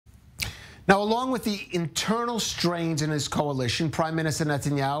Now, along with the internal strains in his coalition, Prime Minister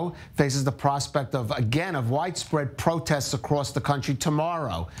Netanyahu faces the prospect of widespread protests across the country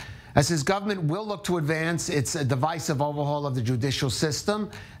tomorrow, as his government will look to advance its divisive overhaul of the judicial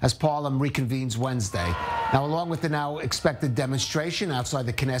system as Parliament reconvenes Wednesday. Now, along with the now expected demonstration outside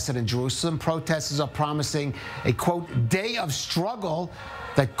the Knesset in Jerusalem, protesters are promising a, quote, day of struggle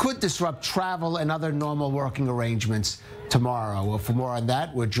that could disrupt travel and other normal working arrangements tomorrow. Well, for more on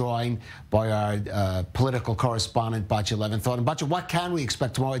that, we're joined by our political correspondent, Batya Leventhal. And Batya, what can we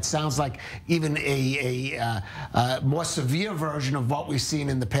expect tomorrow? It sounds like even a more severe version of what we've seen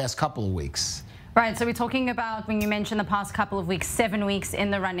in the past couple of weeks. Right, so we're talking about, when you mentioned the past couple of weeks, 7 weeks in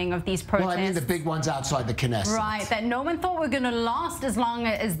the running of these protests. Well, I mean the big ones outside the Knesset. Right, that no one thought were going to last as long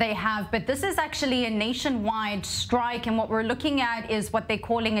as they have. But this is actually a nationwide strike, and what we're looking at is what they're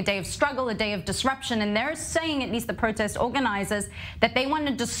calling a day of struggle, a day of disruption. And they're saying, at least the protest organizers, that they want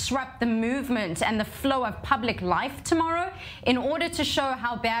to disrupt the movement and the flow of public life tomorrow in order to show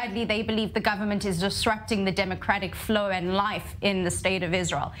how badly they believe the government is disrupting the democratic flow and life in the state of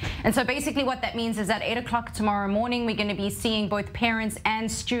Israel. And so basically what that means is at 8 o'clock tomorrow morning, we're going to be seeing both parents and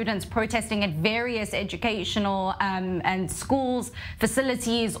students protesting at various educational and schools,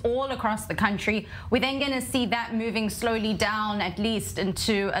 facilities all across the country. We're then going to see that moving slowly down, at least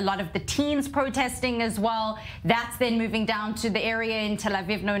into a lot of the teens protesting as well. That's then moving down to the area in Tel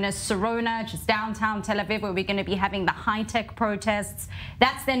Aviv known as Sarona, just downtown Tel Aviv, where we're going to be having the high-tech protests.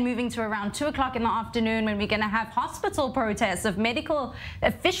 That's then moving to around 2 o'clock in the afternoon, when we're going to have hospital protests of medical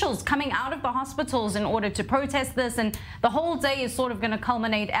officials coming out of the hospitals in order to protest this. And the whole day is sort of going to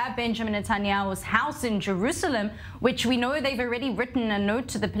culminate at Benjamin Netanyahu's house in Jerusalem, which we know they've already written a note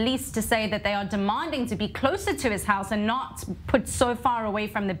to the police to say that they are demanding to be closer to his house and not put so far away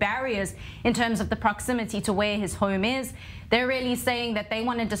from the barriers in terms of the proximity to where his home is. They're really saying that they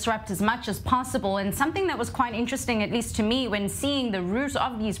want to disrupt as much as possible. And something that was quite interesting, at least to me, when seeing the root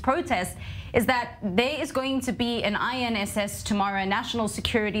of these protests, is that there is going to be an INSS tomorrow, National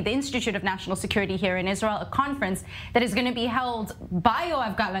Security, the Institute of National Security here in Israel, a conference that is going to be held by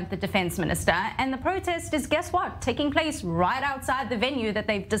Yoav Gallant, the defense minister. And the protest is, guess what, taking place right outside the venue that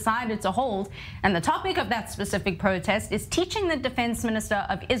they've decided to hold. And the topic of that specific protest is teaching the defense minister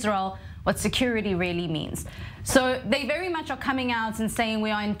of Israel what security really means. So they very much are coming out and saying we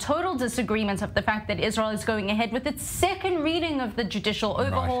are in total disagreement of the fact that Israel is going ahead with its second reading of the judicial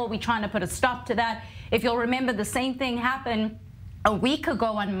overhaul. We're trying to put a stop to that. If you'll remember, the same thing happened a week ago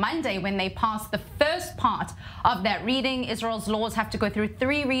on Monday when they passed the first part of that reading. Israel's laws have to go through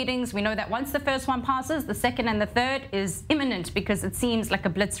 3 readings. We know that once the first one passes, the second and the third is imminent, because it seems like a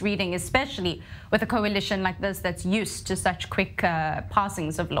blitz reading, especially with a coalition like this that's used to such quick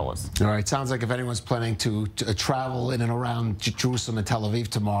passings of laws. All right, sounds like if anyone's planning to travel in and around Jerusalem and Tel Aviv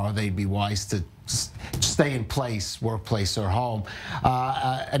tomorrow, they'd be wise to stay in place, workplace or home.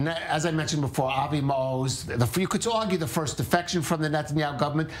 And as I mentioned before, Avi Maoz, you could argue the first defection from the Netanyahu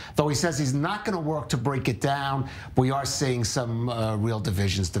government, though he says he's not going to work to break it down. We are seeing some real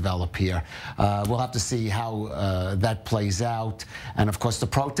divisions develop here. We'll have to see how that plays out. And of course, the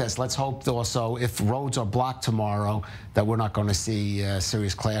protests, let's hope also, if roads are blocked tomorrow, that we're not going to see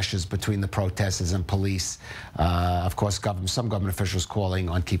serious clashes between the protesters and police. Of course, some government officials calling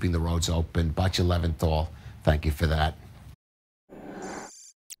on keeping the roads open. Batya Leventhal, thank you for that.